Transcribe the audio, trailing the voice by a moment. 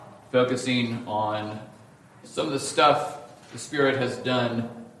focusing on some of the stuff the Spirit has done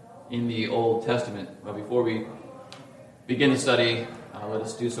in the Old Testament. But before we begin the study, let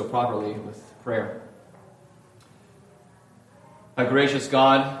us do so properly with prayer. Our gracious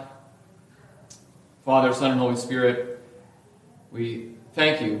God, Father, Son, and Holy Spirit, we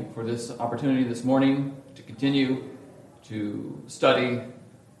thank you for this opportunity this morning to continue to study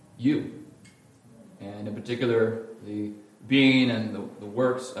you, and in particular, the being and the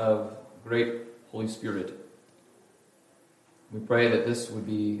works of great Holy Spirit. We pray that this would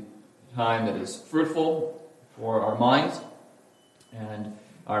be a time that is fruitful for our minds and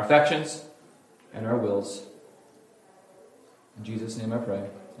our affections and our wills. In Jesus' name I pray.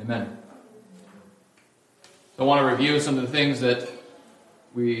 Amen. So I want to review some of the things that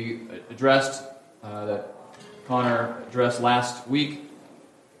we addressed, that Connor addressed last week.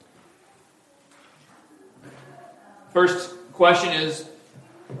 First question is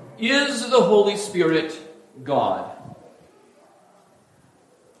the Holy Spirit God?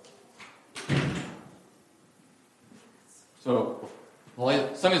 So,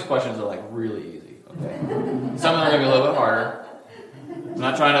 some of these questions are like really easy, okay? Some of them are going to be a little bit harder. I'm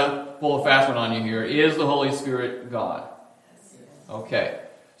not trying to pull a fast one on you here. Is the Holy Spirit God? Okay.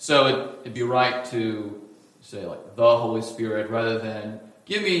 So it'd be right to say like the Holy Spirit rather than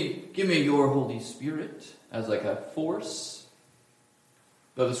give me your Holy Spirit as like a force.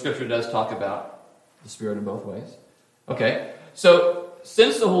 Though the Scripture does talk about the Spirit in both ways. Okay. So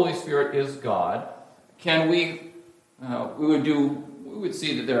since the Holy Spirit is God, can we would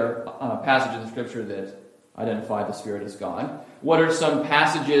see that there are passages in Scripture that identify the Spirit as God. What are some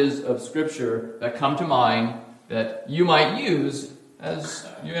passages of Scripture that come to mind that you might use as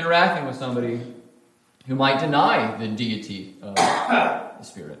you're interacting with somebody who might deny the deity of the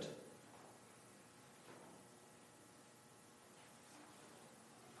Spirit?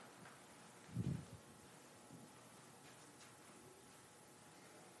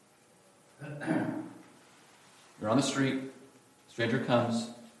 You're on the street, a stranger comes,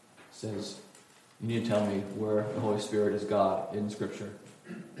 says, you need to tell me where the Holy Spirit is God in Scripture.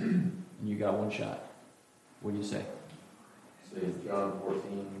 And you got one shot. What do you say? Say John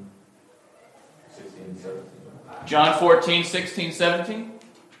 14, 16, 17. John 14, 16, 17?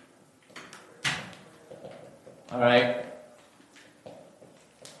 All right.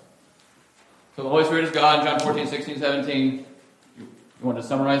 So the Holy Spirit is God, John 14, 16, 17. You want to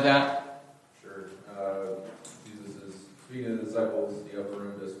summarize that? Speaking to the disciples, the upper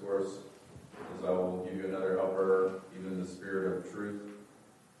room discourse is, I will give you another helper, even the Spirit of truth,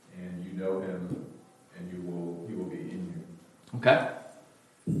 and you know him, and he will be in you. Okay.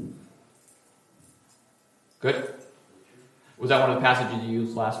 Good. Was that one of the passages you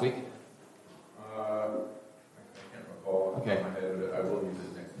used last week? I can't recall off the top of my head, but I will use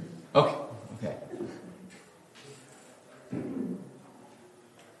it next week. Okay.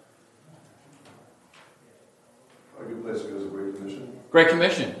 A good place to go is a Great Commission. Great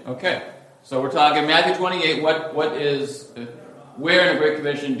Commission. Okay. So we're talking Matthew 28. Where in the Great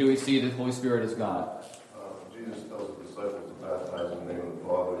Commission do we see the Holy Spirit as God? Jesus tells the disciples to baptize in the name of the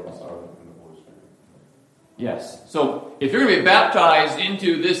Father, and the Son, and the Holy Spirit. Yes. So if you're going to be baptized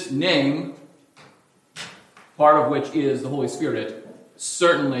into this name, part of which is the Holy Spirit,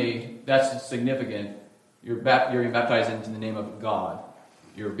 certainly that's significant. You're being baptized into the name of God.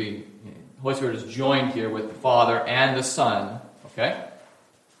 The Holy Spirit is joined here with the Father and the Son. Okay?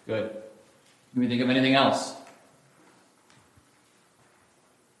 Good. Can we think of anything else?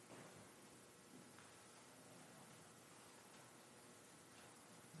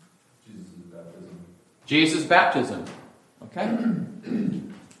 Jesus' baptism. Okay?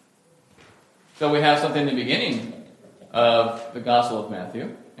 So we have something in the beginning of the Gospel of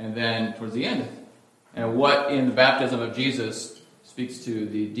Matthew, and then towards the end. And what in the baptism of Jesus speaks to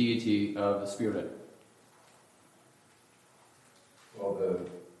the deity of the Spirit? Well,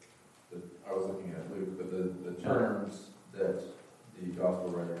 I was looking at Luke, but the terms that the Gospel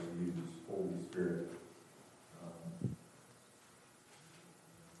writers use, Holy Spirit,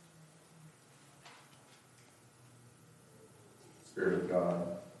 Spirit of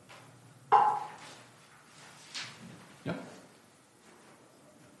God. Yeah.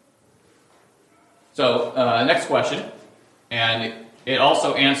 So, next question, and it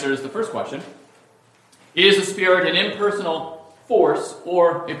also answers the first question. Is the Spirit an impersonal force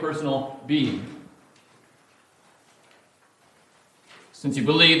or a personal being? Since you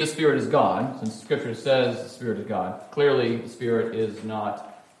believe the Spirit is God, since Scripture says the Spirit is God, clearly the Spirit is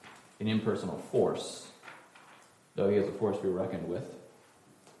not an impersonal force, though he is a force to be reckoned with.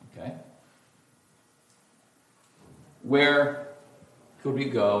 Okay? Where could we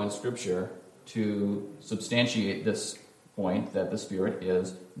go in Scripture to substantiate this point that the Spirit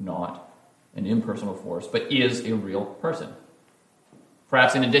is not an impersonal force, but is a real person?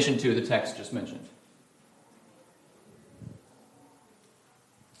 Perhaps in addition to the text just mentioned.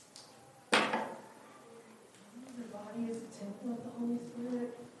 Your body is a temple of the Holy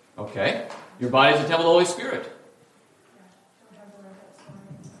Spirit. Okay. Your body is a temple of the Holy Spirit.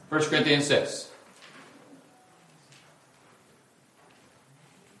 1 Corinthians 6.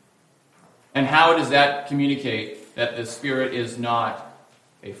 And how does that communicate that the Spirit is not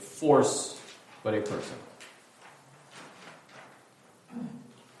a force, but a person? Because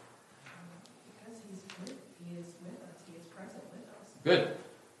he is with us. He is present with us.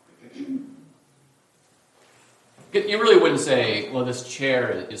 Good. You really wouldn't say, well, this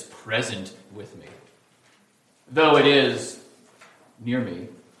chair is present with me. Though it is near me.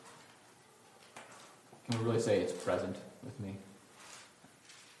 Can we really say it's present with me?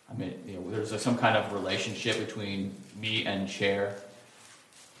 I mean, there's some kind of relationship between me and chair.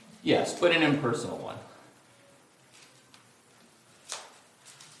 Yes, but an impersonal one.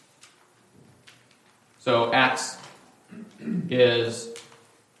 So Acts is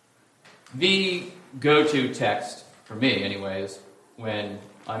the go-to text, for me anyways, when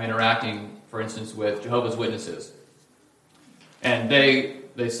I'm interacting, for instance, with Jehovah's Witnesses. And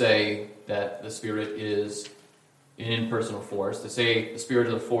they say that the Spirit is an impersonal force. They say the Spirit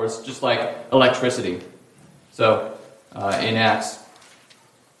is a force just like electricity. So in Acts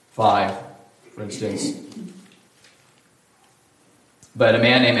 5, for instance, but a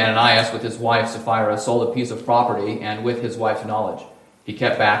man named Ananias with his wife Sapphira sold a piece of property, and with his wife's knowledge, he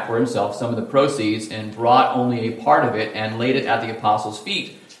kept back for himself some of the proceeds and brought only a part of it and laid it at the apostles'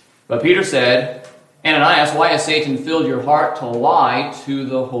 feet. But Peter said, Ananias, why has Satan filled your heart to lie to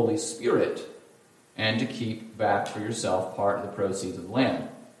the Holy Spirit and to keep back for yourself part of the proceeds of the land?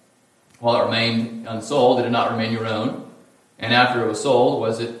 While it remained unsold, it did not remain your own. And after it was sold,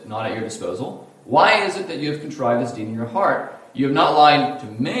 was it not at your disposal? Why is it that you have contrived this deed in your heart? You have not lied to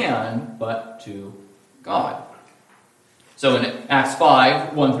man, but to God. So in Acts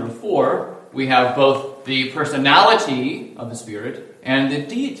 5, 1 through 4, we have both the personality of the Spirit and the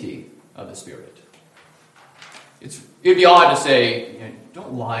deity of the Spirit. It'd be odd to say,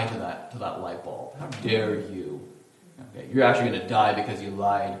 don't lie to that light bulb. How dare you? Okay, you're actually going to die because you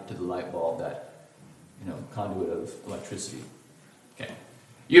lied to the light bulb, that conduit of electricity. Okay,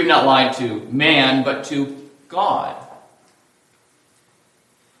 you have not lied to man, but to God.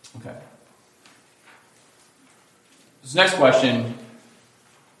 Okay. This next question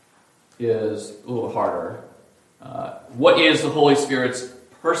is a little harder. What is the Holy Spirit's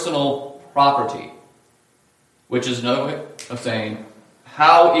personal property? Which is another way of saying,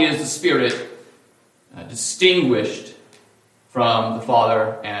 how is the Spirit distinguished from the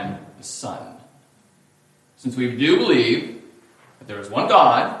Father and the Son? Since we do believe that there is one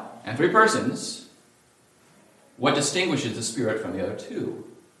God and three persons, what distinguishes the Spirit from the other two?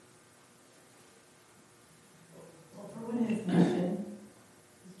 Well, for one, his mission,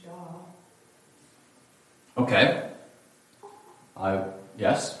 his job. Okay.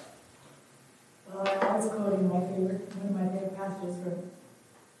 Yes? Well, I was quoting one of my favorite passages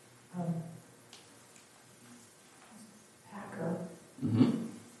from Packer. Mm-hmm.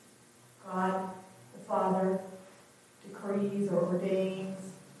 God, the Father, decrees or ordains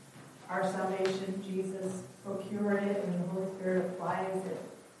our salvation. Jesus procured it, and the Holy Spirit applies it.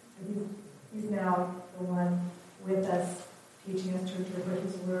 And he's now the one with us, teaching us to interpret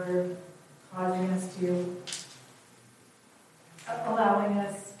His Word, causing us to, allowing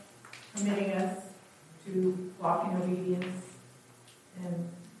us, permitting us to walk in obedience, and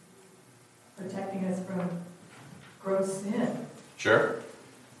protecting us from gross sin. Sure.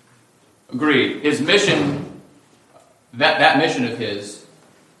 Agreed. His mission, that mission of his,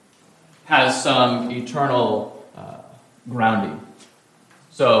 has some eternal grounding.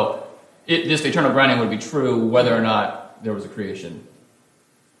 So, this eternal grounding would be true whether or not there was a creation.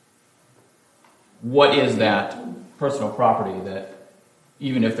 What is that personal property that,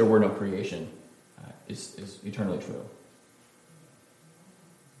 even if there were no creation, is eternally true?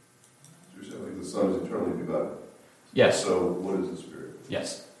 So you're saying like the Son is eternally begotten. Yes. So what is the Spirit?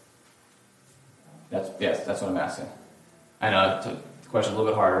 Yes. That's what I'm asking. I know the question's a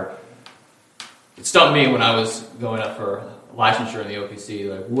little bit harder. It stumped me when I was going up for licensure in the OPC.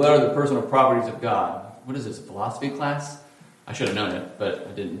 Like, what are the personal properties of God? What is this, a philosophy class? I should have known it, but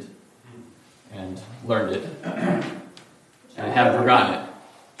I didn't. And learned it. And I haven't forgotten it.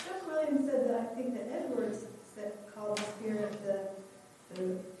 Chuck Williams said that I think that Edwards called the Spirit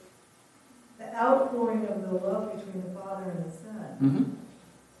the outpouring of the love between the Father and the Son. Mm-hmm.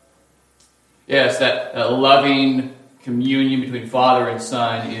 Yes, that loving communion between Father and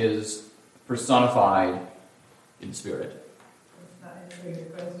Son is personified in Spirit. That's not answering your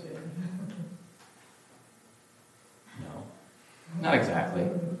question. No, not exactly.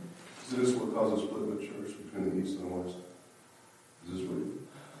 Is this what causes split in the church between the East and the West? Is this what?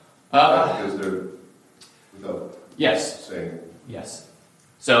 Because they're without Yes. saying. Yes.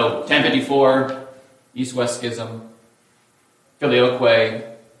 So 1054, East-West Schism, Filioque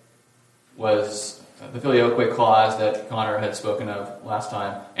was the Filioque clause that Connor had spoken of last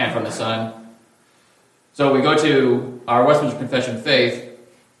time, and from the Son. So we go to our Westminster Confession of Faith,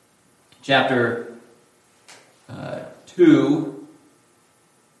 chapter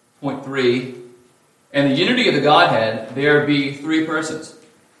 2.3. And the unity of the Godhead, there be three persons,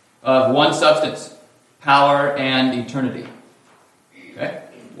 of one substance, power and eternity. Okay?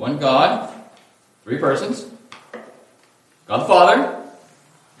 One God, three persons. God the Father,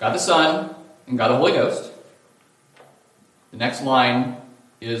 God the Son, and God the Holy Ghost. The next line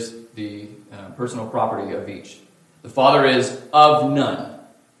is the personal property of each. The Father is of none,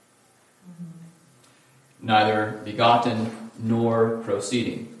 neither begotten nor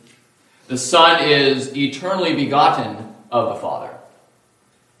proceeding. The Son is eternally begotten of the Father.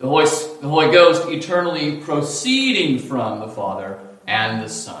 The Holy Ghost eternally proceeding from the Father and the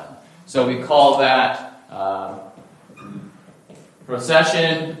Son. So we call that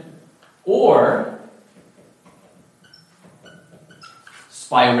procession or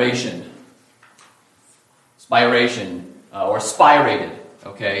spiration. Spiration, or spirated,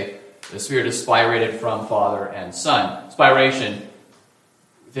 okay? The Spirit is spirated from Father and Son. Spiration,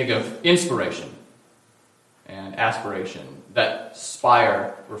 think of inspiration and aspiration. That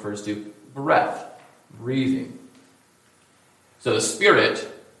spire refers to breath, breathing. So the Spirit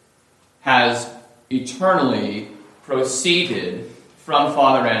has eternally proceeded from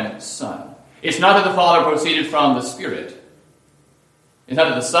Father and Son. It's not that the Father proceeded from the Spirit. It's not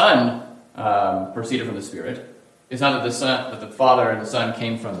that the Son proceeded from the Spirit. It's not that the Father and the Son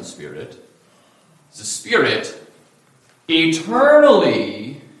came from the Spirit. It's the Spirit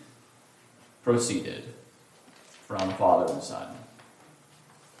eternally proceeded from Father and Son.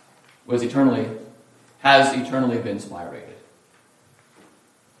 Has eternally been spirated.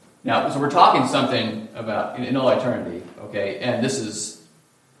 Now, so we're talking something about in all eternity, okay? And this is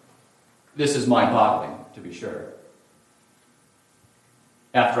mind-boggling, to be sure.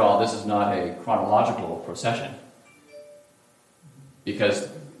 After all, this is not a chronological procession, because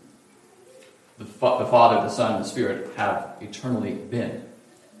the Father, the Son, and the Spirit have eternally been.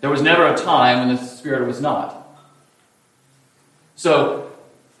 There was never a time when the Spirit was not. So,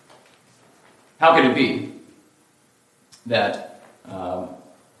 how could it be that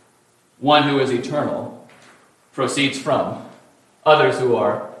one who is eternal proceeds from others who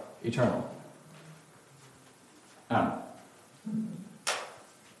are eternal? I don't know.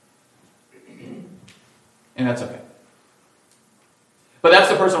 And that's okay. But that's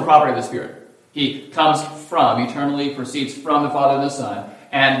the personal property of the Spirit. He comes from, eternally proceeds from the Father and the Son.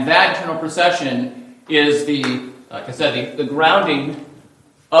 And that eternal procession is like I said, the grounding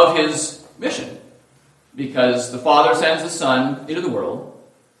of his mission. Because the Father sends the Son into the world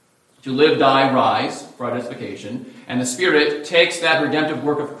to live, die, rise for our justification. And the Spirit takes that redemptive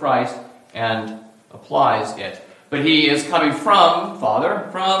work of Christ and applies it. But he is coming from Father,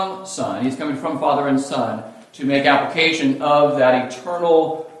 from Son. He's coming from Father and Son to make application of that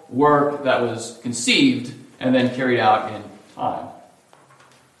eternal work that was conceived and then carried out in time.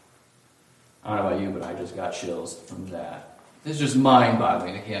 I don't know about you, but I just got chills from that. This is just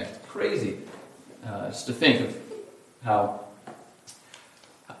mind-boggling. Again, crazy just to think of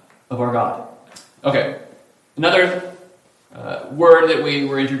our God. Okay, another word that we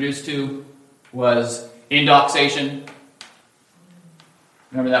were introduced to was indoxation.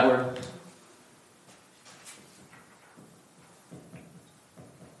 Remember that word?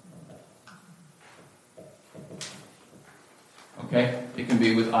 Okay, it can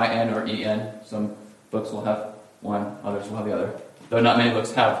be with I-N or E-N. Some books will have one, others will have the other. Though not many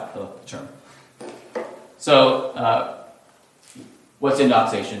books have the term. So, what's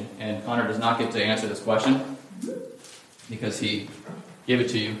indoxation? And Connor does not get to answer this question because he gave it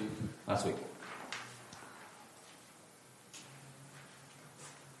to you last week.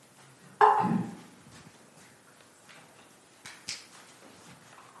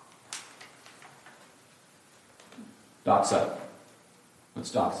 Doxa.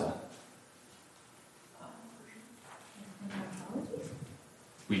 What's doxa?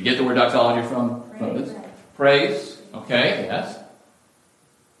 We get the word doxology from this. Praise. Okay, yes.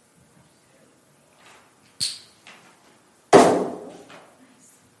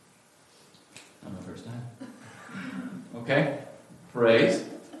 Okay. Praise.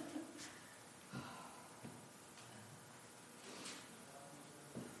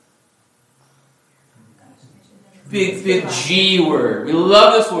 Big G word. We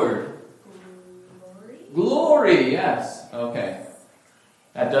love this word. Glory, yes. Okay.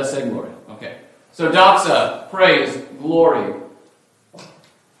 That does say glory. Okay. So doxa, praise, glory.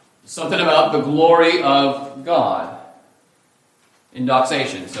 Something about the glory of God.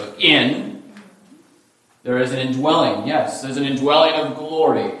 Indoxation. So there is an indwelling. Yes, there's an indwelling of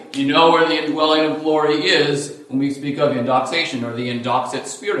glory. You know where the indwelling of glory is when we speak of indoxation or the indoxate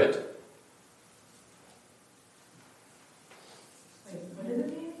spirit. Wait, what does it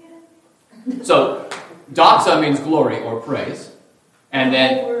mean again? So, doxa means glory or praise. And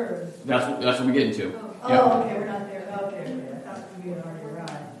then Word. that's what we get into. Oh, Yeah. okay, we're not there. Okay. I thought we had already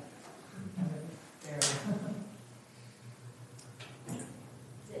arrived. There. Is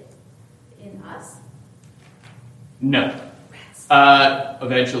it in us? No.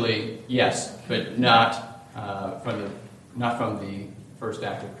 Eventually, yes, but not from the first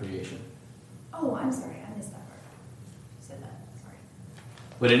act of creation. Oh, I'm sorry. I missed that part. You said that. Sorry.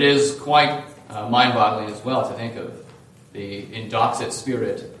 But it is quite mind-boggling as well to think of the indoxate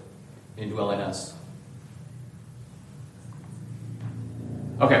spirit indwelling us.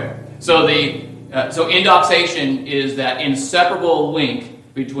 Okay, so so indoxation is that inseparable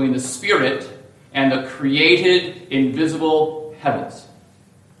link between the spirit and the created invisible heavens.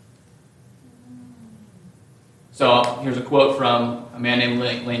 So here's a quote from a man named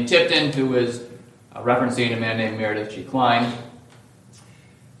Lane Tipton, who is referencing a man named Meredith G. Klein.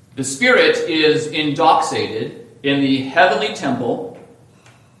 The spirit is indoxated in the heavenly temple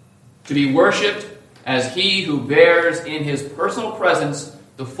to be worshipped as he who bears in his personal presence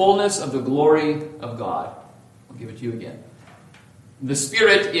the fullness of the glory of God. I'll give it to you again. The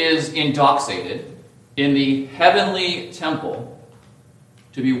spirit is indoxated in the heavenly temple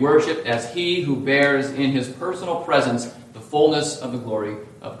to be worshipped as he who bears in his personal presence the fullness of the glory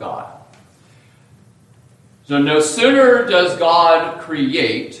of God. So no sooner does God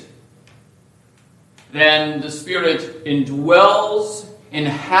create than the Spirit indwells,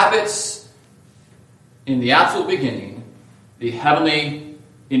 inhabits in the absolute beginning the heavenly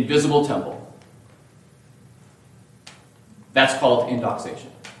invisible temple. That's called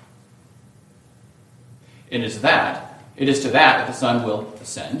indoxation. It is to that the Son will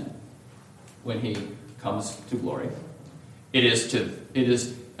ascend when he comes to glory. It is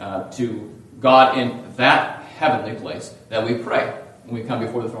to God in that heavenly place that we pray when we come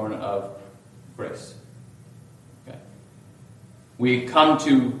before the throne of grace. Okay. We come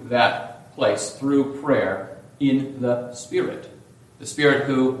to that place through prayer in the Spirit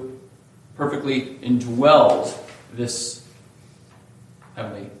who perfectly indwells this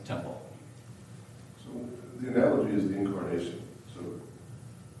heavenly temple. So the analogy is the incarnation. So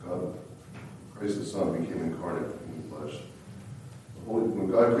God, Christ the Son, became incarnate in the flesh. When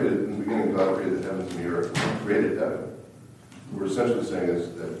God created, in the beginning, God created the heavens and the earth. He created heaven. What we're essentially saying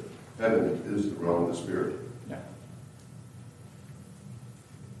is that heaven is the realm of the Spirit. Yeah.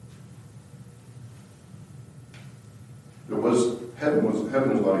 Heaven was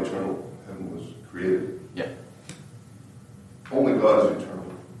not eternal. Heaven was created. Yeah. Only God is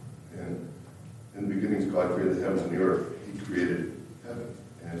eternal. And in the beginnings, God created the heavens and the earth. He created heaven.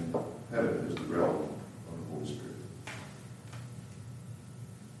 And heaven is the realm of the Holy Spirit.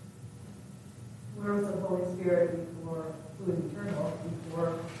 Where was the Holy Spirit before, who is eternal,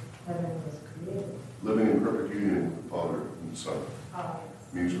 before heaven was created? Living in perfect union with the Father and the Son.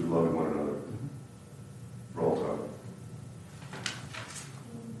 Mutually loving one another for all time.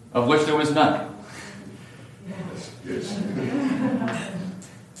 Of which there was none. Yes.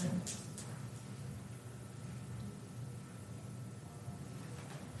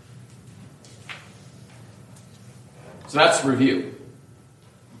 So that's review.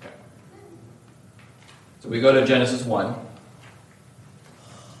 Okay. So we go to Genesis 1.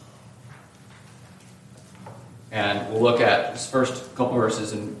 And we'll look at this first couple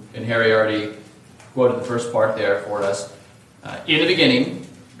verses, and Harry already quoted the first part there for us. In the beginning,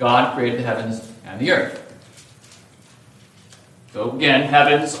 God created the heavens and the earth. So again,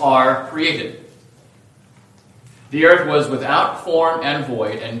 heavens are created. The earth was without form and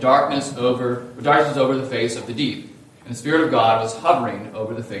void, and darkness over the face of the deep. And the Spirit of God was hovering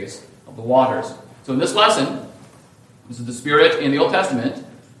over the face of the waters. So in this lesson, this is the Spirit in the Old Testament.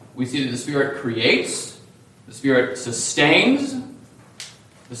 We see that the Spirit creates, the Spirit sustains,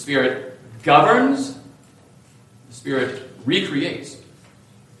 the Spirit governs, the Spirit recreates.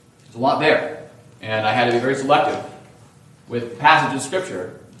 There's a lot there. And I had to be very selective with passages of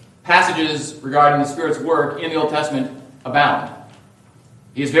Scripture passages regarding the Spirit's work in the Old Testament abound.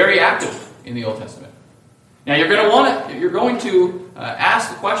 He is very active in the Old Testament. Now you're going to ask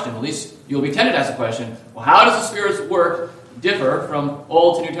the question, at least you'll be tempted to ask the question, well, how does the Spirit's work differ from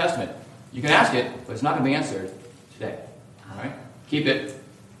Old to New Testament? You can ask it, but it's not going to be answered today. All right? Keep it,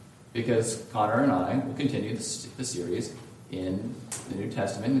 because Connor and I will continue the series in the New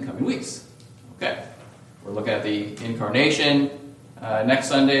Testament in the coming weeks. Okay. We're looking at the incarnation next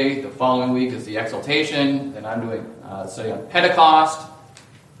Sunday. The following week is the exaltation. Then I'm doing a study on Pentecost.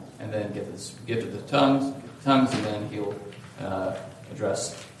 And then get to the tongues, and then he'll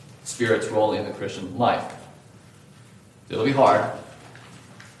address Spirit's role in the Christian life. It'll be hard,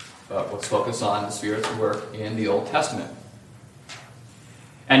 but let's focus on the Spirit's work in the Old Testament.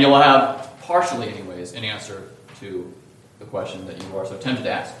 And you'll have, partially anyways, an answer to the question that you are so tempted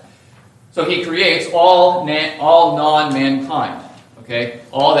to ask. So he creates all non-mankind, okay?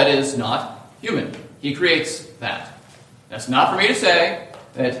 All that is not human. He creates that. That's not for me to say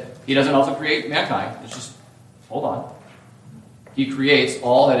that he doesn't also create mankind. It's just, hold on. He creates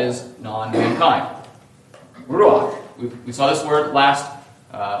all that is non-mankind. Ruach. We saw this word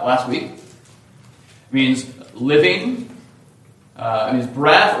last week. It means living. It means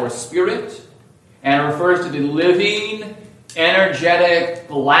breath or spirit. And it refers to the living, energetic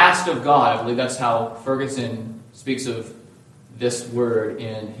blast of God. I believe that's how Ferguson speaks of this word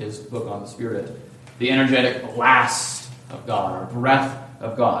in his book on the Spirit. The energetic blast of God, or breath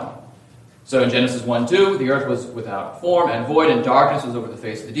of God. So in Genesis 1:2, the earth was without form and void, and darkness was over the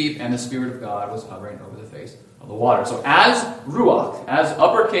face of the deep, and the Spirit of God was hovering over the face of the water. So as Ruach, as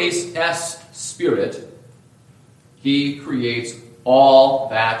uppercase S Spirit, he creates all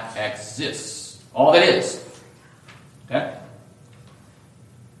that exists. All that is. Okay?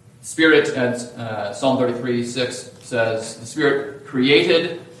 Spirit, as Psalm 33:6 says, the Spirit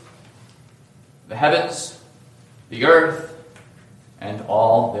created the heavens, the earth, and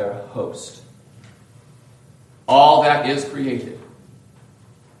all their host. All that is created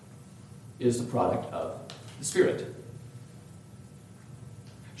is the product of the Spirit.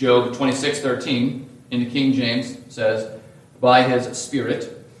 Job 26:13 in the King James says, by his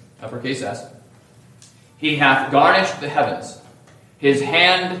Spirit, uppercase S, he hath garnished the heavens. His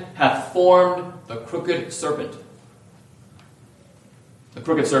hand hath formed the crooked serpent. The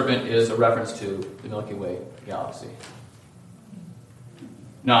crooked serpent is a reference to the Milky Way galaxy.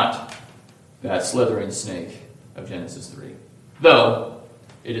 Not that slithering snake of Genesis 3. Though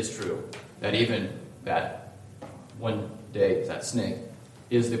it is true that even that one day, that snake,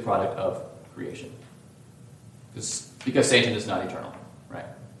 is the product of creation. Because Satan is not eternal, right?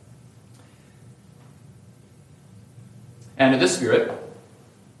 And this Spirit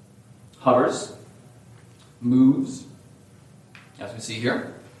hovers, moves, as we see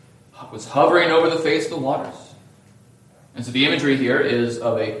here, was hovering over the face of the waters. And so the imagery here is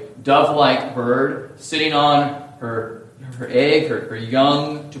of a dove-like bird sitting on her egg, her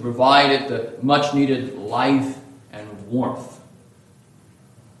young, to provide it the much-needed life and warmth.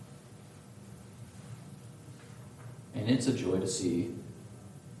 And it's a joy to see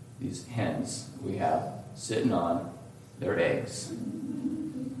these hens we have sitting on their eggs.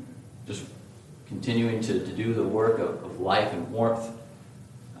 Just continuing to do the work of life and warmth.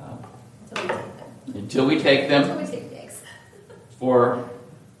 Until we take them. Until we take the eggs. For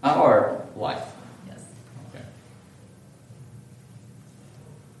our life. Yes. Okay.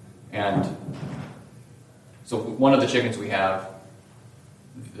 And so one of the chickens we have,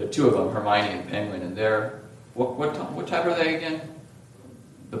 the two of them, Hermione and Penguin, and they're, what type are they again?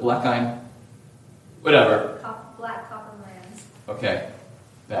 The black kind? Whatever. Black copper morans. Okay,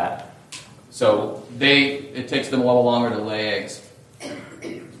 that. So it takes them a little longer to lay eggs.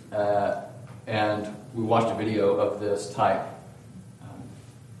 And we watched a video of this type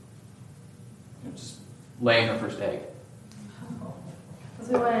just laying her first egg.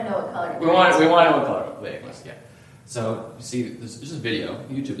 Because we want to know what color. We want to know what color the egg was, yeah. So you see, this is a video.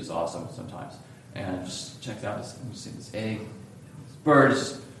 YouTube is awesome sometimes. And just check out this egg. This bird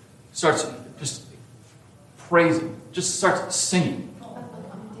just starts just praising, just starts singing.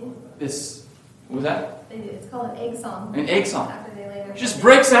 This, what was that? They do. It's called an egg song. An egg song. After they lay their Just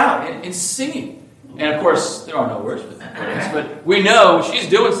breaks out in singing. And of course, there are no words for that. But we know she's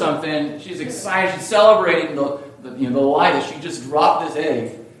doing something. She's excited. She's celebrating the light that she just dropped this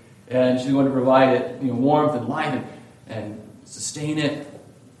egg. And she's going to provide it warmth and life and sustain it.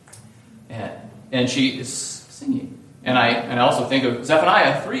 And she is singing. And I also think of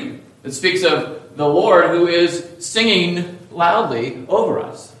Zephaniah 3. It speaks of the Lord who is singing loudly over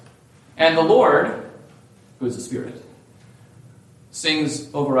us. And the Lord, who is the Spirit,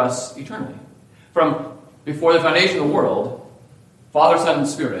 sings over us eternally. From before the foundation of the world, Father, Son, and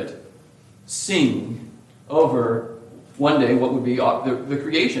Spirit sing over one day what would be the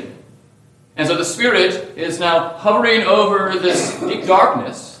creation. And so the Spirit is now hovering over this deep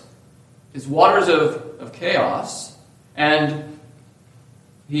darkness, these waters of chaos, and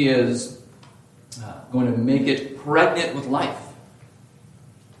he is going to make it pregnant with life.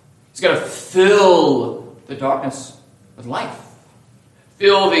 He's going to fill the darkness with life.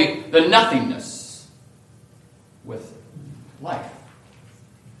 Fill the nothingness with life.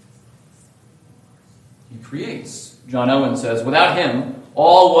 He creates. John Owen says, without him,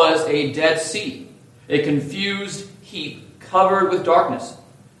 all was a dead sea, a confused heap covered with darkness.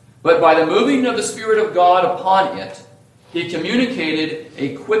 But by the moving of the Spirit of God upon it, he communicated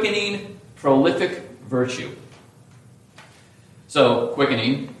a quickening, prolific virtue. So,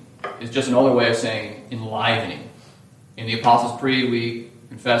 quickening is just another way of saying enlivening. In the Apostles' Creed, we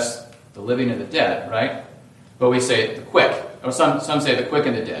confess the living and the dead, right? But we say the quick, or some say the quick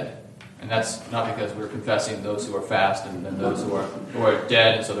and the dead. And that's not because we're confessing those who are fast and then those who are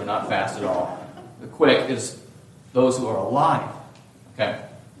dead, and so they're not fast at all. The quick is those who are alive. Okay?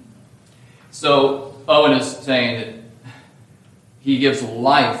 So Owen is saying that he gives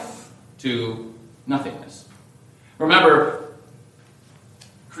life to nothingness. Remember,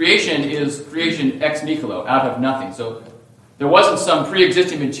 creation is creation ex nihilo, out of nothing. So there wasn't some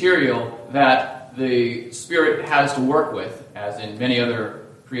pre-existing material that the Spirit has to work with, as in many other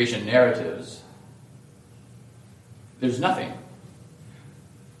creation narratives. There's nothing.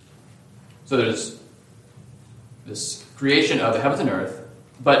 So there's this creation of the heavens and earth,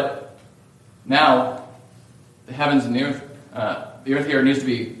 but now the heavens and the earth here needs to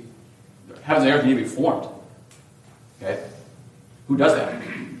be, the heavens and earth need to be formed. Okay? Who does that?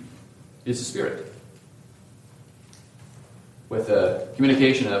 It's the Spirit. With a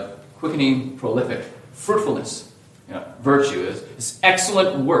communication of quickening, prolific, fruitfulness, virtue, this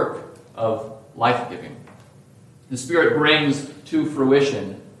excellent work of life-giving. The Spirit brings to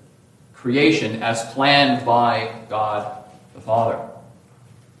fruition creation as planned by God the Father.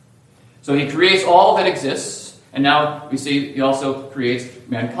 So he creates all that exists, and now we see he also creates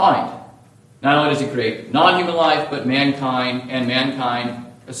mankind. Not only does he create non-human life, but mankind, and mankind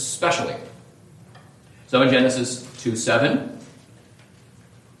especially. So in Genesis 2:7,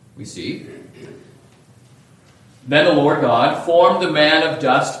 we see, then the Lord God formed the man of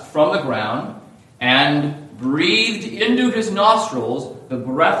dust from the ground and breathed into his nostrils the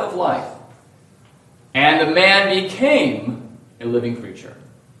breath of life, and the man became a living creature.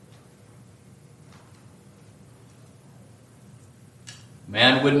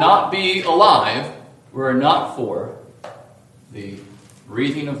 Man would not be alive were it not for the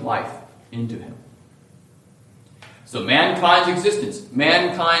breathing of life into him. So mankind's existence,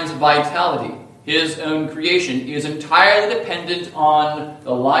 mankind's vitality, his own creation is entirely dependent on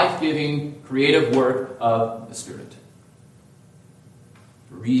the life-giving, creative work of the Spirit.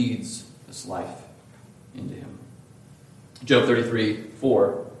 Breathes this life into him. Job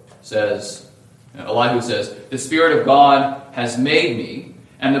 33:4 says, Elihu says, the Spirit of God has made me,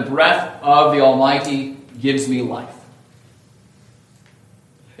 and the breath of the Almighty gives me life.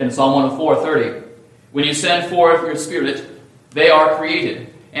 In Psalm 104:30, when you send forth your Spirit, they are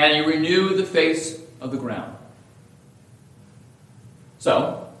created, and you renew the face of the ground.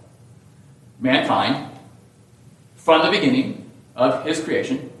 So, mankind, from the beginning of his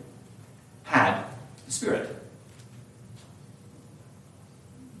creation, had the Spirit.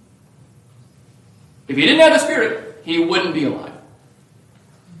 If he didn't have the Spirit, he wouldn't be alive.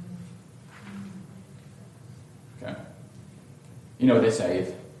 Okay? You know what they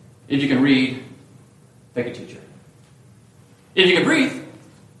say, if you can read, thank a teacher. If you can breathe,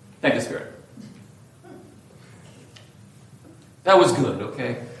 thank the Spirit. That was good,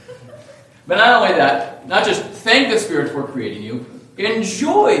 okay? But not only that, not just thank the Spirit for creating you,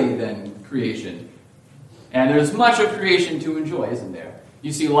 enjoy then creation. And there's much of creation to enjoy, isn't there?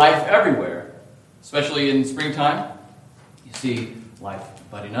 You see life everywhere, especially in springtime. You see life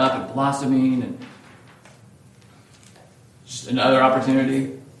budding up and blossoming, and just another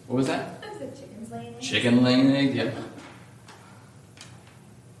opportunity. What was that? I said chickens laying eggs. Chicken laying eggs, yeah.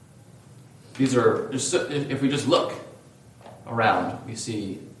 These are, if we just look around, we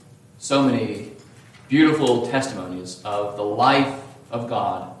see so many beautiful testimonies of the life of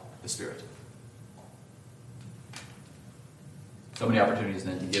God, the Spirit. So many opportunities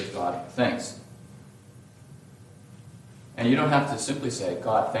then to give God thanks. And you don't have to simply say,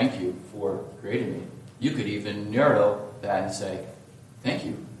 God, thank you for creating me. You could even narrow that and say, thank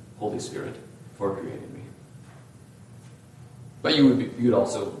you, Holy Spirit, for creating me. But you would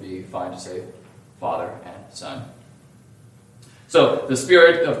also be fine to say Father and Son. So, the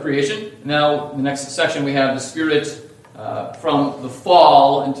spirit of creation. Now, in the next section, we have the spirit from the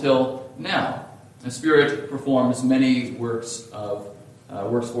fall until now. The Spirit performs many works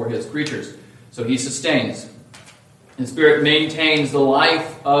for His creatures. So He sustains. The Spirit maintains the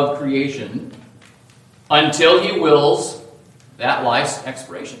life of creation until He wills that life's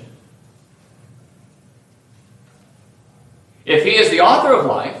expiration. If He is the author of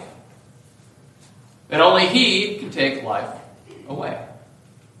life, then only He can take life away.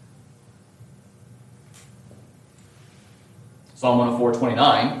 Psalm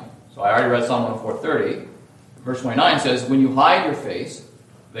 104:29. So I already read Psalm 104:30. Verse 29 says, "When you hide your face,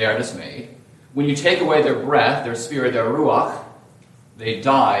 they are dismayed. When you take away their breath, their spirit, their ruach, they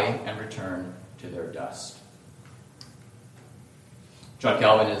die and return to their dust." John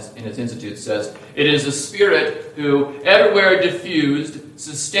Calvin, in his Institute, says, "It is the Spirit who, everywhere diffused,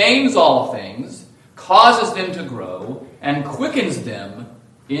 sustains all things, causes them to grow, and quickens them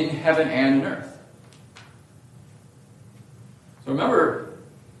in heaven and in earth." So remember,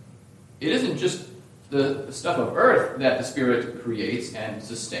 it isn't just the stuff of earth that the Spirit creates and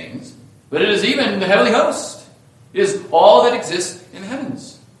sustains, but it is even the heavenly host. It is all that exists in the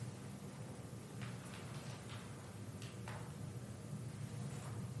heavens.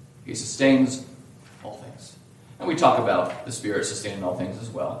 He sustains all things. And we talk about the Spirit sustaining all things as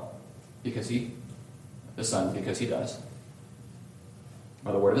well, because the Son, because He does,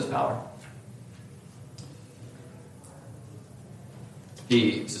 by the word of His power.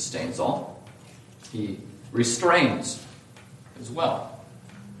 He sustains all. He restrains as well.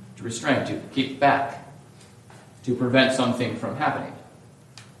 To restrain, to keep back, to prevent something from happening.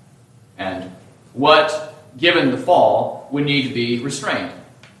 And what, given the fall, would need to be restrained?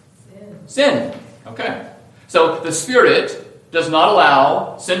 Sin. Okay. So the Spirit does not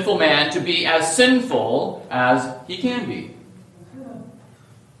allow sinful man to be as sinful as he can be.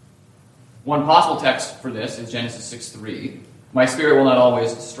 One possible text for this is Genesis 6:3. "My spirit will not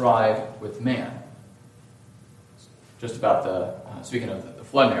always strive with man." Just about speaking of the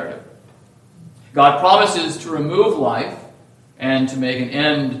flood narrative. God promises to remove life and to make an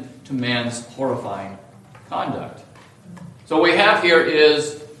end to man's horrifying conduct. So what we have here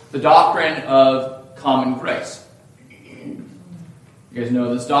is the doctrine of common grace. You guys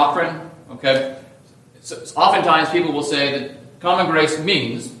know this doctrine? Okay? So oftentimes people will say that common grace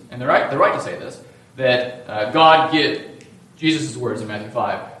means, and they're right to say this, that God gives, Jesus' words in Matthew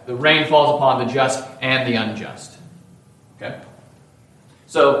 5, the rain falls upon the just and the unjust. Okay?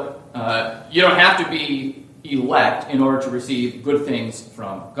 So, you don't have to be elect in order to receive good things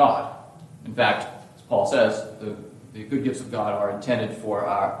from God. In fact, as Paul says, the good gifts of God are intended for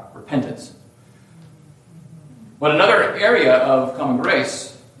our repentance. But another area of common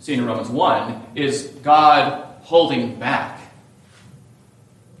grace, seen in Romans 1, is God holding back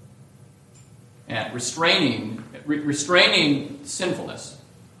and restraining sinfulness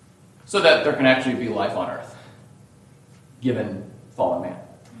so that there can actually be life on earth, given fallen man.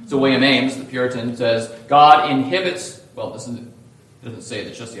 So William Ames, the Puritan, says, God inhibits, well, it doesn't say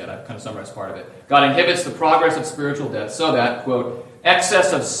this just yet, I've kind of summarized part of it. God inhibits the progress of spiritual death so that, quote,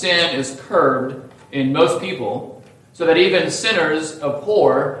 excess of sin is curbed in most people, so that even sinners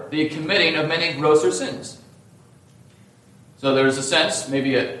abhor the committing of many grosser sins. So there's a sense,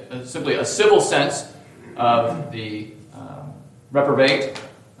 maybe simply a civil sense of the reprobate,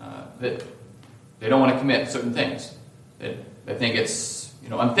 that they don't want to commit certain things. They think it's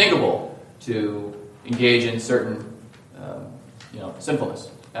unthinkable to engage in certain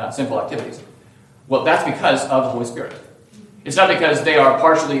sinful activities. Well, that's because of the Holy Spirit. It's not because they are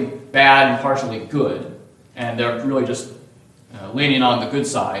partially bad and partially good, and they're really just leaning on the good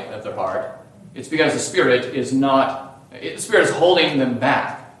side of their heart. It's because the Spirit is holding them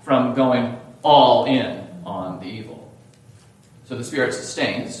back from going all in on the evil. So the Spirit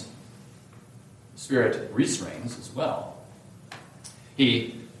sustains. The Spirit restrains as well.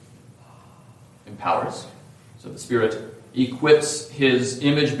 He empowers. So the Spirit equips His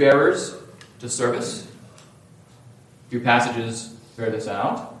image bearers to service. A few passages bear this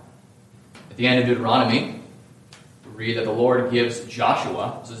out. At the end of Deuteronomy, we read that the Lord gives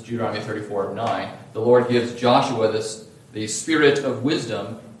Joshua, this is Deuteronomy 34:9, the Lord gives Joshua the spirit of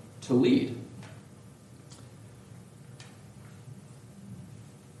wisdom to lead.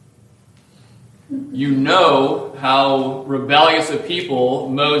 You know how rebellious a people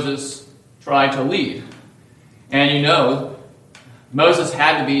Moses tried to lead. And you know Moses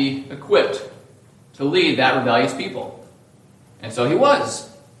had to be equipped to lead that rebellious people. And so he was.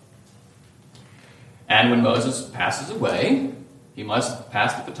 And when Moses passes away, he must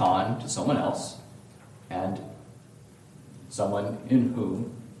pass the baton to someone else, and someone in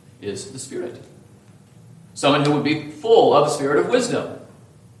whom is the Spirit. Someone who would be full of the spirit of wisdom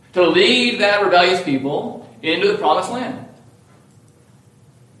to lead that rebellious people into the promised land.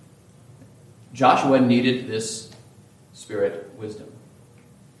 Joshua needed this spirit wisdom.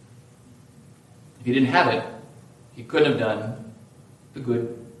 If he didn't have it, he couldn't have done the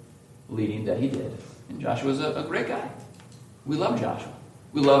good leading that he did. And Joshua's a great guy. We love Joshua.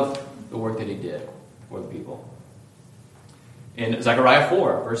 We love the work that he did for the people. In Zechariah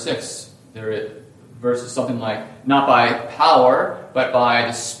 4, verse 6, verse is something like, not by power, but by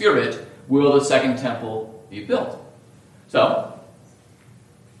the Spirit will the second temple be built. So,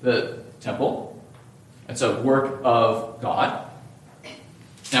 the temple, it's a work of God.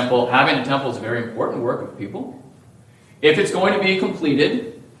 Having a temple is a very important work of people. If it's going to be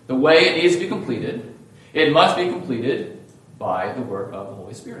completed the way it needs to be completed, it must be completed by the work of the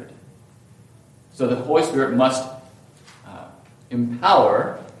Holy Spirit. So the Holy Spirit must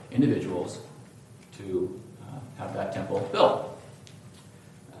empower individuals to have that temple built.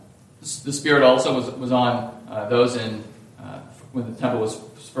 The Spirit also was on those when the temple was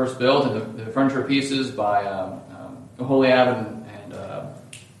first built, and the furniture pieces by Oholiab and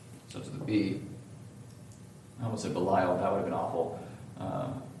such as the B. I almost said Belial. That would have been awful.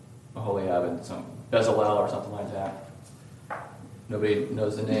 Oholiab and some Bezalel or something like that. Nobody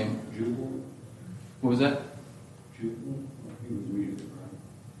knows the name. Jubal? What was that? Jubal? He was weird,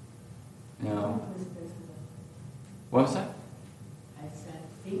 right? No. What was that? I said,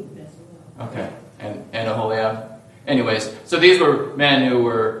 he was Bezalel. Okay, and Oholiab. Anyways, so these were men who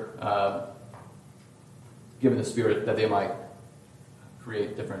were given the Spirit that they might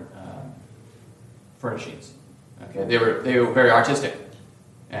create different furnishings. Okay, they were very artistic,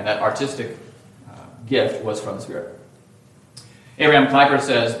 and that artistic gift was from the Spirit. Abraham Kuyper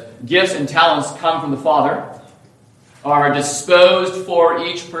says, gifts and talents come from the Father, are disposed for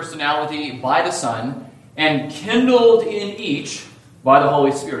each personality by the Son, and kindled in each by the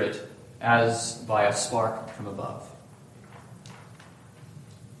Holy Spirit, as by a spark from above.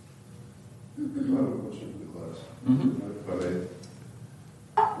 I have a question for the class. Mm-hmm. If I may.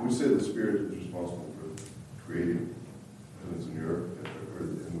 When we say the Spirit is responsible for creating heavens and earth or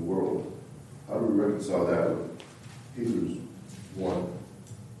in the world, how do we reconcile that with Hebrews 1,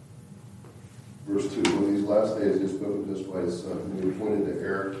 verse 2? In these last days he has spoken to us by his Son, whom he appointed the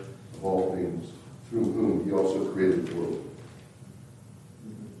heir of all things, through whom he also created the world.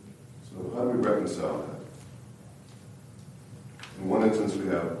 So how do we reconcile that? In one instance we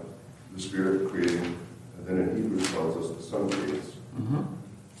have the Spirit creating, and then in Hebrews tells us the Son creates. Mm-hmm.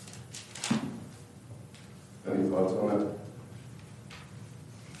 Any thoughts on that?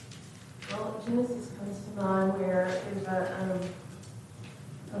 Well, Genesis comes to mind where there's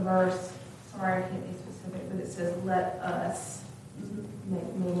a verse, sorry I can't be specific, but it says, let us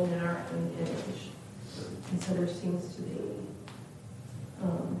make man in our own image. And so there seems to be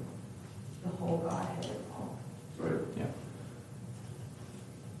the whole Godhead involved. Right. Yeah.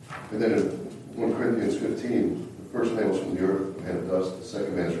 And then in 1 Corinthians 15, the first man was from the earth, the man of dust, the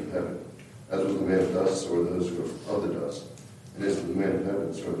second man is from heaven. As was the man of dust, so are those who are of the dust. And as was the man of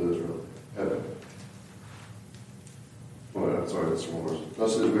heaven, so are those who are of heaven. Oh, I'm sorry, that's some worse.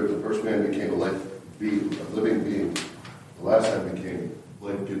 Thus it is written, the first man became a living being. The last man became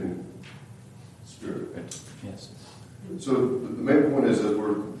life-giving spirit. Yes. So the main point is that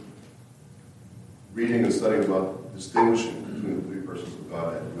we're reading and studying about distinguishing between the three persons of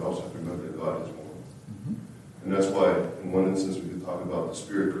Godhead. We also have to remember that God is one. Mm-hmm. And that's why in one instance we could talk about the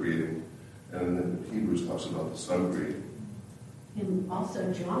Spirit creating, and then Hebrews talks about the Son creating. And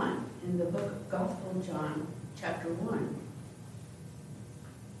also John, in the book of Gospel of John, chapter 1.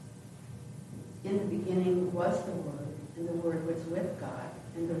 In the beginning was the Word, and the Word was with God,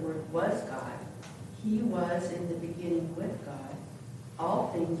 and the Word was God. He was in the beginning with God.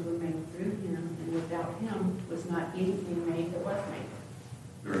 All things were made through him, and without him was not anything made that was made.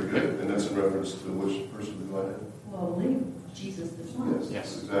 Very good. And that's in reference to which person of Godhead? Well, I believe Jesus the Son,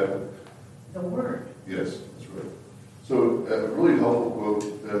 Yes. Exactly. the Word. Yes, that's right. So a really helpful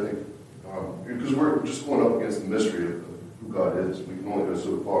quote that I think, because we're just going up against the mystery of who God is. We can only go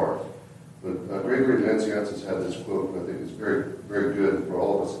so far. But Gregory Nazianzus had this quote that I think is very, very good for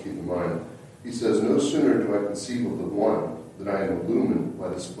all of us to keep in mind. He says, no sooner do I conceive of the one than I am illumined by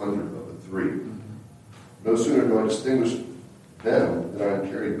the splendor of the three. Mm-hmm. No sooner do I distinguish them than I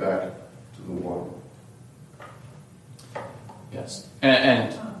am carried back to the one. Yes.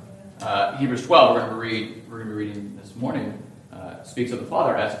 And Hebrews 12, we're going to be reading this morning, speaks of the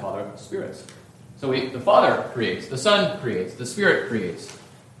Father as Father of spirits. So the Father creates, the Son creates, the Spirit creates.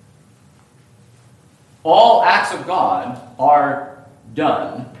 All acts of God are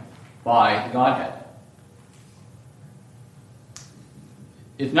done by the Godhead.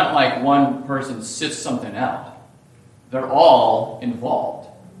 It's not like one person sits something out. They're all involved.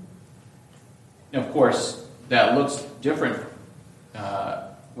 And of course, that looks different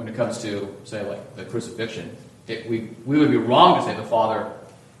when it comes to, say, like the crucifixion. We would be wrong to say the Father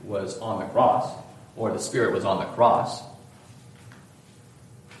was on the cross or the Spirit was on the cross.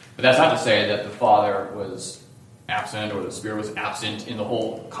 But that's not to say that the Father was absent or the Spirit was absent in the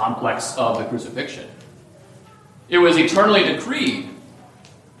whole complex of the crucifixion. It was eternally decreed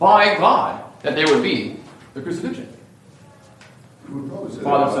by God that there would be the crucifixion. We would probably say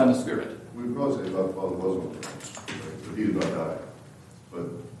Father, that Son, and Spirit. We would probably say God the Father was on the cross, but he did not die. But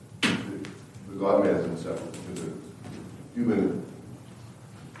the God-man is inseparable. The human,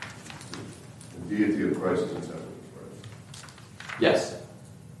 the deity of Christ is inseparable. Right? Yes.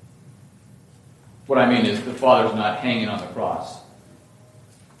 What I mean is the Father's not hanging on the cross.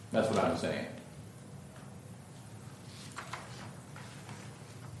 That's what I'm saying.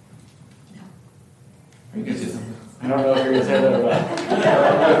 Are you going to say something? I don't know if you're going to say that or not.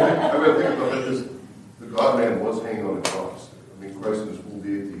 I mean, think about that. The God-man was hanging on the cross. I mean, Christ in his full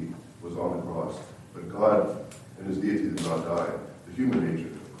deity was on the cross. But God in his deity did not die. The human nature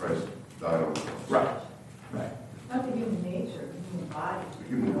of Christ died on the cross. Right. Right. Not the human nature, the human body. The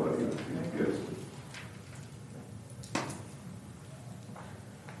human body, yes.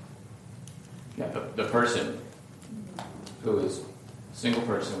 Yeah, the person who is a single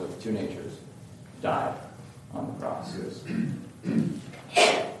person with two natures died on the cross. Yes.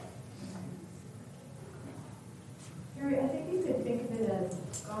 Harry, I think you could think of it as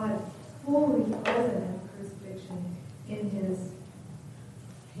God fully present in the crucifixion in his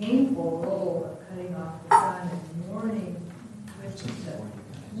painful role of cutting off the Son and mourning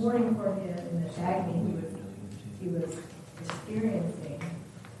for him in the agony he was experiencing.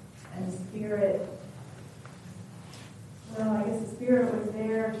 And the Spirit, well, I guess the Spirit was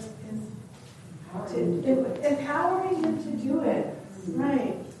there just empowering him to do it.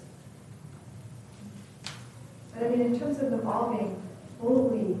 Right. But I mean, in terms of them all being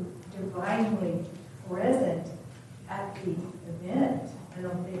fully, divinely present at the event, I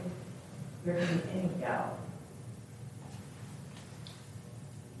don't think there can be any doubt.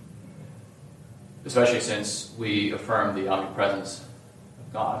 Especially since we affirm the omnipresence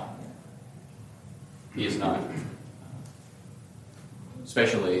of God. He is not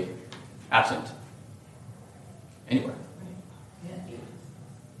spatially absent anywhere.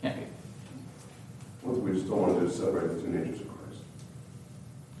 Can't be. One thing we just don't want to do is separate the two natures of Christ.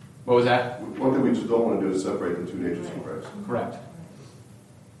 What was that? One thing we just don't want to do is separate the two natures of Christ. Correct.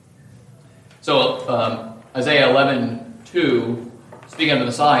 So Isaiah 11:2, speaking of the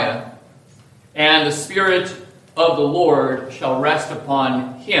Messiah, and the Spirit of the Lord shall rest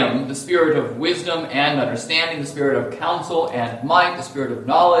upon him, the Spirit of wisdom and understanding, the Spirit of counsel and might, the Spirit of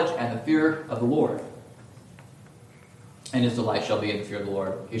knowledge and the fear of the Lord. And his delight shall be in the fear of the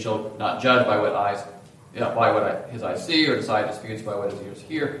Lord. He shall not judge by what his eyes see, or decide disputes by what his ears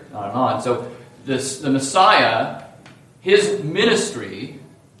hear, and on and on. So the Messiah, his ministry.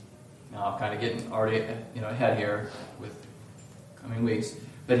 Now I'm kind of getting already ahead here with coming weeks,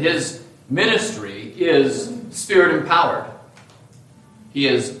 but his ministry is Spirit empowered. He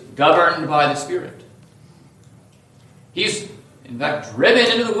is governed by the Spirit. He's in fact driven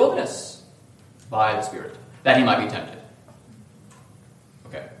into the wilderness by the Spirit that he might be tempted.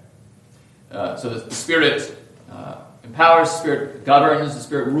 Okay. So the Spirit empowers, the Spirit governs, the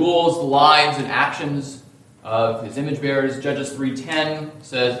Spirit rules the lives and actions of his image bearers. Judges 3:10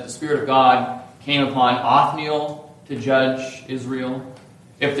 says the Spirit of God came upon Othniel to judge Israel.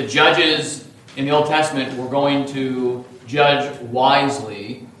 If the judges in the Old Testament were going to judge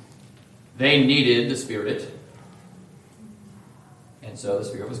wisely, they needed the Spirit. And so the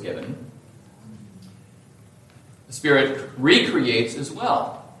Spirit was given. The Spirit recreates as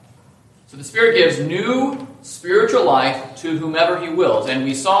well. So the Spirit gives new spiritual life to whomever he wills. And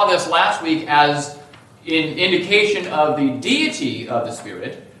we saw this last week as an indication of the deity of the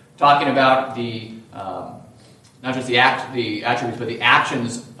Spirit, talking about the not just the attributes, but the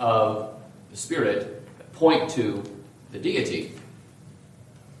actions of the Spirit that point to the deity.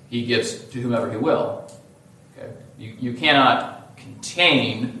 He gives to whomever he will. Okay? You cannot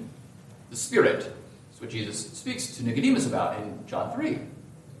contain the Spirit. That's what Jesus speaks to Nicodemus about in John 3.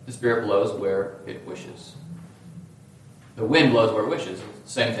 The Spirit blows where it wishes. The wind blows where it wishes.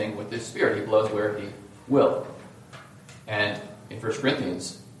 Same thing with the Spirit. He blows where he will. And in 1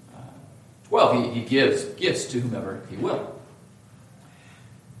 Corinthians Well, he gives gifts to whomever he will.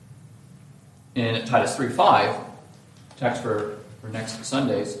 In Titus 3:5, text for next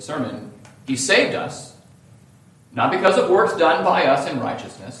Sunday's sermon, he saved us, not because of works done by us in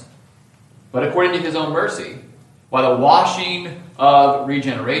righteousness, but according to his own mercy, by the washing of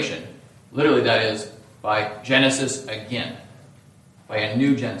regeneration. Literally, that is, by Genesis again, by a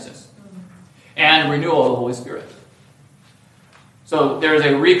new Genesis, and renewal of the Holy Spirit. So there is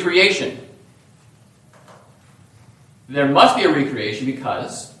a recreation. There must be a recreation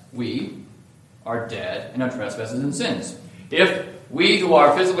because we are dead in our trespasses and sins. If we who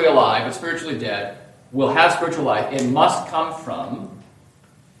are physically alive but spiritually dead will have spiritual life, it must come from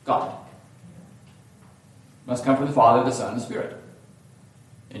God. It must come from the Father, the Son, and the Spirit.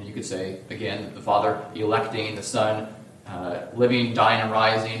 And you could say, again, the Father electing, the Son living, dying, and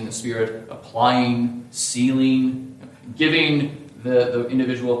rising, the Spirit applying, sealing, giving the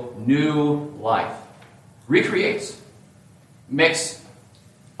individual new life. Recreates. Makes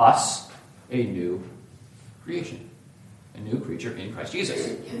us a new creation. A new creature in Christ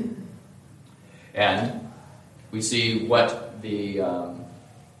Jesus. And we see what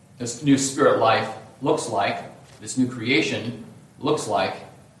this new spirit life looks like, this new creation looks like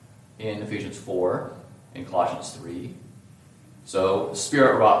in Ephesians 4 and Colossians 3. So,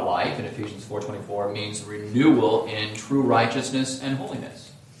 spirit-wrought life in Ephesians 4:24 means renewal in true righteousness and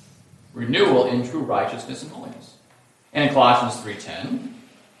holiness. Renewal in true righteousness and holiness. And in Colossians 3:10,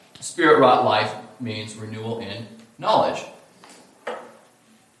 spirit-wrought life means renewal in knowledge.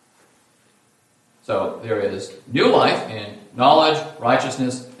 So, there is new life in knowledge,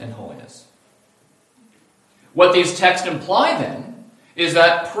 righteousness, and holiness. What these texts imply, then, is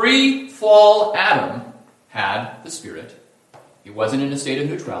that pre-fall Adam had the Spirit. He wasn't in a state of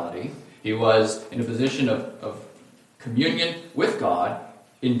neutrality. He was in a position of communion with God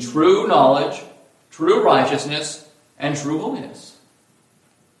in true knowledge, true righteousness, and true holiness,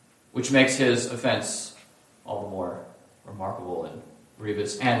 which makes his offense all the more remarkable and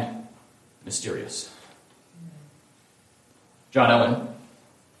grievous and mysterious. John Owen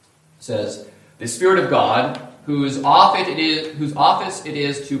says, "The Spirit of God, whose office it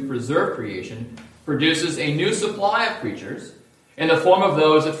is to preserve creation, produces a new supply of creatures in the form of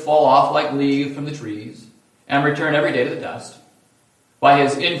those that fall off like leaves from the trees and return every day to the dust. By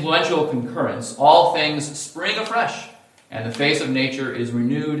his influential concurrence, all things spring afresh, and the face of nature is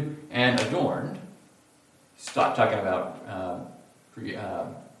renewed and adorned." Stop talking about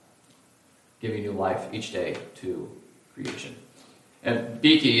giving new life each day to creation. And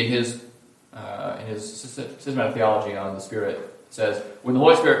Beeke, in his systematic theology on the Spirit, says, when the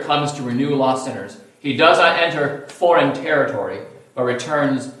Holy Spirit comes to renew lost sinners, he does not enter foreign territory, but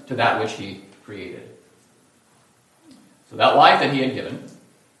returns to that which he created. So that life that he had given,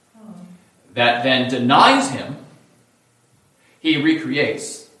 that then denies him, he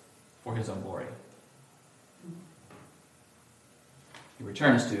recreates for his own glory. He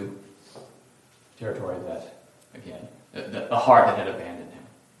returns to territory that, again, the heart that had abandoned him.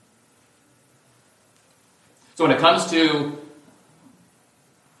 So when it comes to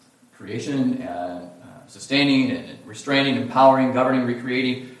creation and sustaining and restraining, empowering, governing,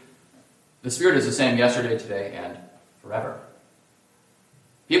 recreating, the Spirit is the same yesterday, today, and forever.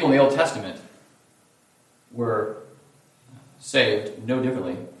 People in the Old Testament were saved no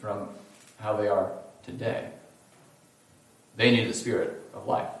differently from how they are today. They needed the Spirit of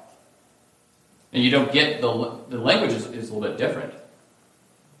life. And you don't get, the language is a little bit different.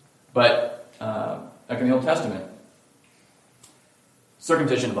 But, like in the Old Testament,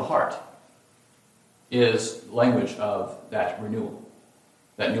 circumcision of the heart is language of that renewal,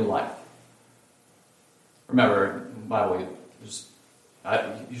 that new life. Remember, in the Bible,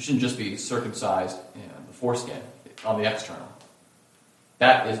 you shouldn't just be circumcised the foreskin, on the external.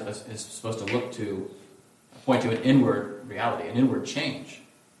 That is supposed to point to an inward reality, an inward change.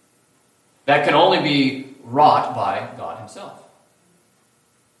 That can only be wrought by God himself.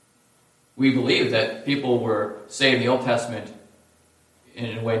 We believe that people were saved in the Old Testament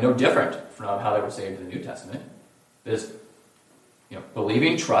in a way no different from how they were saved in the New Testament. This,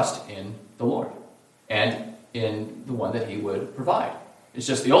 believing trust in the Lord and in the one that he would provide. It's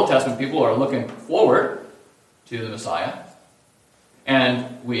just the Old Testament people are looking forward to the Messiah,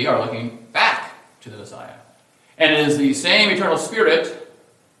 and we are looking back to the Messiah. And it is the same eternal Spirit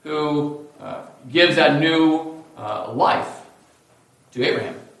who gives that new life to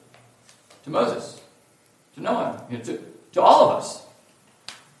Abraham, to Moses, to Noah, to all of us.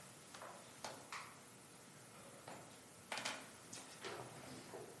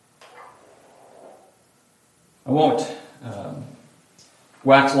 I won't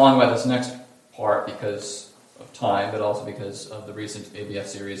wax long about this next part because of time, but also because of the recent ABF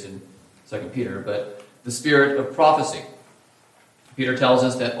series in 2 Peter, but the spirit of prophecy. Peter tells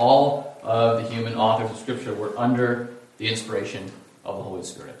us that all of the human authors of Scripture were under the inspiration of the Holy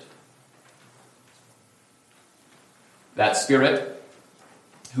Spirit. That Spirit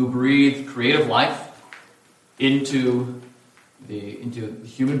who breathed creative life into the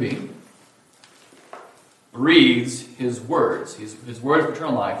human being breathes his words of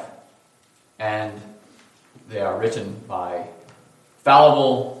eternal life, and they are written by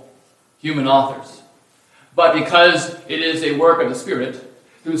fallible human authors. But because it is a work of the Spirit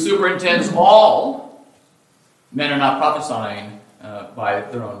who superintends all, men are not prophesying by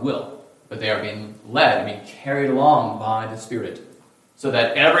their own will, but they are being led, being carried along by the Spirit, so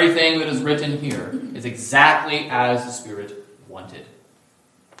that everything that is written here is exactly as the Spirit wanted.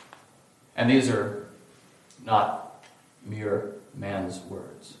 And these are not mere man's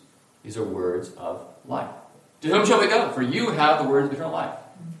words. These are words of life. To whom shall we go? For you have the words of eternal life.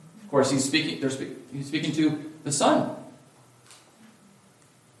 Of course, he's speaking to the Son.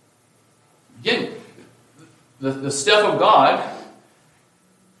 Again, the stuff of God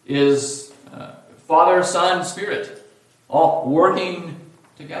is Father, Son, Spirit, all working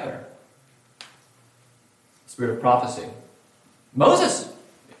together. Spirit of prophecy. Moses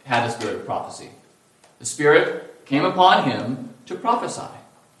had the spirit of prophecy. The Spirit came upon him to prophesy.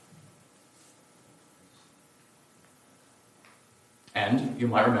 And you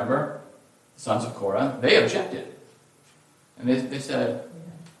might remember, the sons of Korah, they objected. And they said,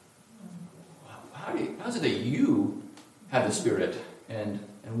 how is it that you have the Spirit and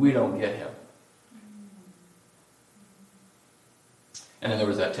we don't get him? And then there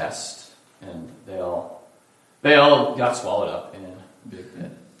was that test, and they all got swallowed up in a big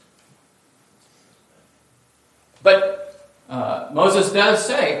pit. But Moses does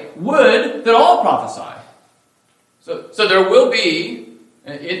say, would that all prophesy. So there will be,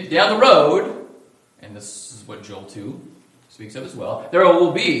 down the road, and this is what Joel 2 speaks of as well, there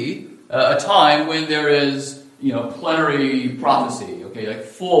will be a time when there is, plenary prophecy, like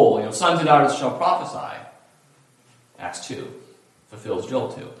full, sons and daughters shall prophesy. Acts 2 fulfills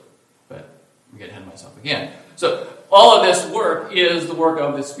Joel 2. But I'm getting ahead of myself again. So all of this work is the work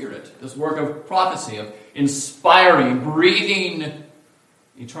of the Spirit, this work of prophecy, of inspiring, breathing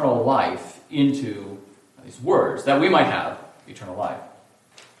eternal life into these words, that we might have eternal life.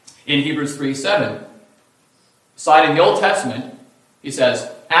 In Hebrews 3:7, citing the Old Testament, he says,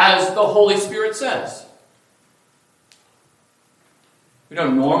 as the Holy Spirit says. We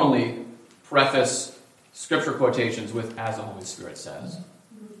don't normally preface scripture quotations with as the Holy Spirit says,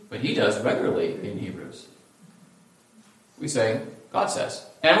 but he does regularly in Hebrews. We say, God says.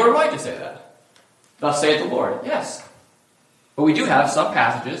 And we're right to say that. Thus saith the Lord. Yes. But we do have some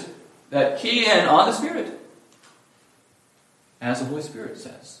passages that key in on the Spirit, as the Holy Spirit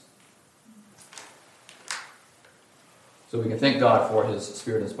says. So we can thank God for his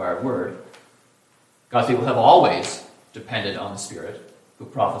Spirit-inspired word. God's people have always depended on the Spirit, who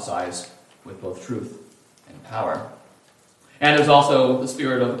prophesies with both truth and power. And there's also the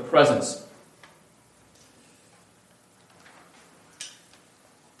Spirit of presence.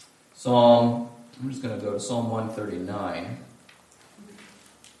 I'm just going to go to Psalm 139.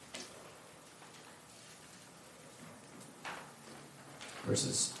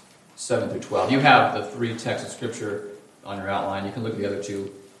 Verses 7 through 12. You have the three texts of Scripture on your outline. You can look at the other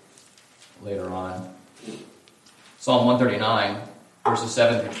two later on. Psalm 139, verses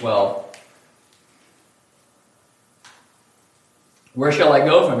 7 through 12. Where shall I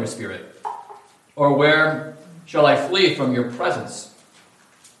go from your Spirit? Or where shall I flee from your presence?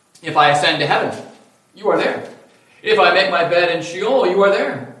 If I ascend to heaven, you are there. If I make my bed in Sheol, you are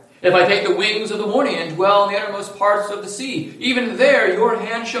there. If I take the wings of the morning and dwell in the uttermost parts of the sea, even there your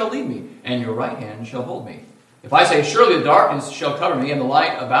hand shall lead me, and your right hand shall hold me. If I say, surely the darkness shall cover me, and the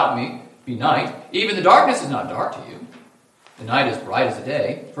light about me be night, even the darkness is not dark to you. The night is bright as the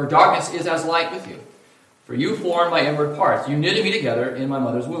day, for darkness is as light with you. For you formed my inward parts. You knitted me together in my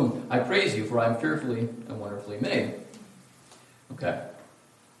mother's womb. I praise you, for I am fearfully and wonderfully made. Okay.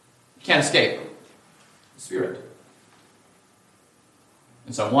 You can't escape the Spirit.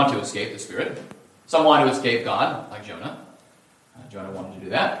 And some want to escape the Spirit. Some want to escape God, like Jonah. Jonah wanted to do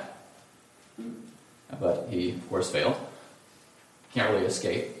that. But he, of course, failed. Can't really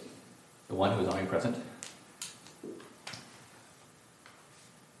escape the one who is omnipresent.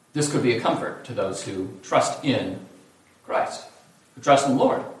 This could be a comfort to those who trust in Christ, who trust in the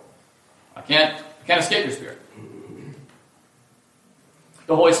Lord. I can't escape your Spirit.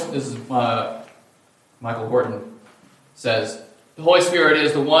 This is Michael Horton says, the Holy Spirit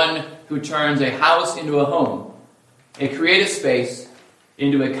is the one who turns a house into a home, a created space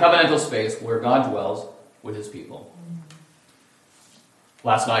into a covenantal space where God dwells with his people.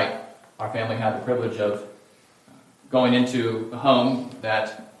 Last night, our family had the privilege of going into a home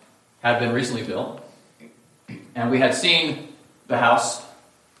that had been recently built, and we had seen the house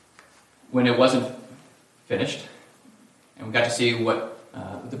when it wasn't finished, and we got to see what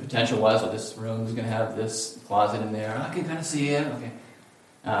the potential was. Well, this room is going to have this closet in there. I can kind of see it. Okay,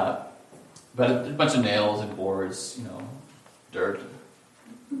 but a bunch of nails and boards, dirt.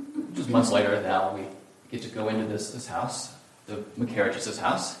 Just months later, now we get to go into this house, the McCarriages'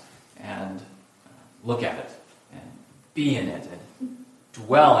 house, and look at it, and be in it, and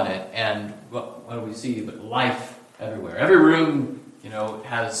dwell in it, and what do we see but life everywhere? Every room,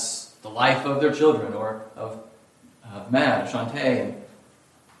 has the life of their children, or of Matt, Shantae, and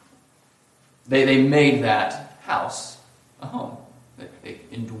they made that house a home. They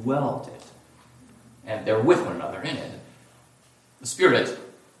indwelled it, and they're with one another in it. The Spirit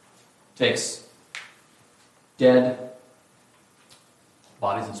takes dead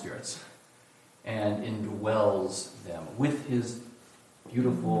bodies and spirits and indwells them with his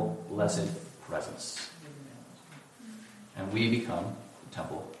beautiful, blessed presence. And we become the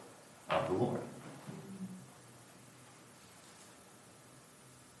temple of the Lord.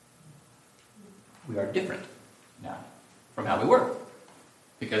 We are different now from how we were,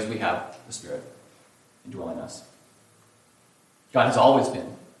 because we have the Spirit indwelling us. God has always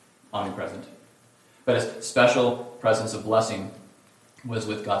been omnipresent, but his special presence of blessing was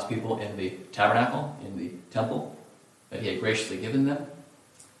with God's people in the tabernacle, in the temple that he had graciously given them,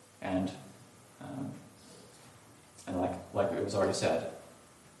 and like it was already said,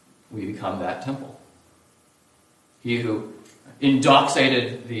 we become that temple. He who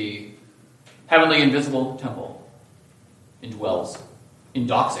indoxated the heavenly invisible temple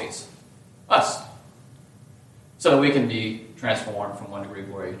indoxates us, so that we can be transformed from one degree of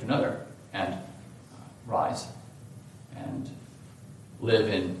glory to another, and rise and live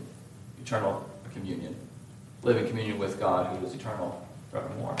in eternal communion. Live in communion with God, who is eternal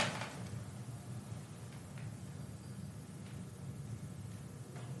forevermore.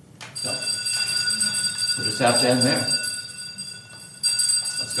 So, we'll just have to end there.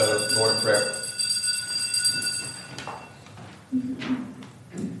 Let's go to the Lord in prayer.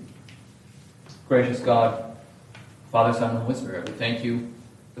 Gracious God, Father, Son, and Holy Spirit, we thank you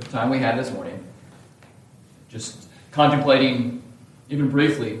for the time we had this morning, just contemplating, even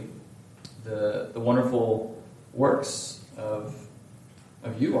briefly, the wonderful works of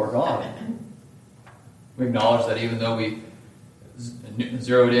you, our God. We acknowledge that even though we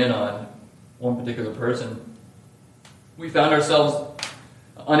zeroed in on one particular person, we found ourselves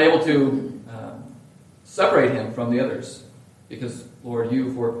unable to separate him from the others, because, Lord,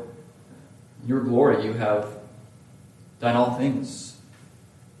 you, for your glory, you have done all things.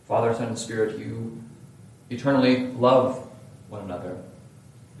 Father, Son, and Spirit, you eternally love one another.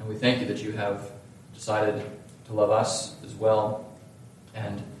 And we thank you that you have decided to love us as well.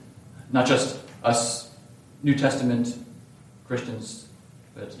 And not just us New Testament Christians,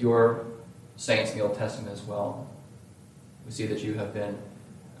 but your saints in the Old Testament as well. We see that you have been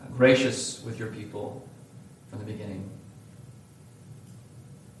gracious with your people from the beginning.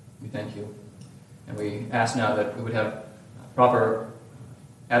 We thank you. And we ask now that we would have proper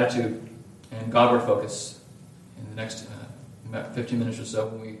attitude and Godward focus in the next 15 minutes or so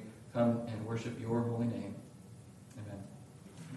when we come and worship your holy name.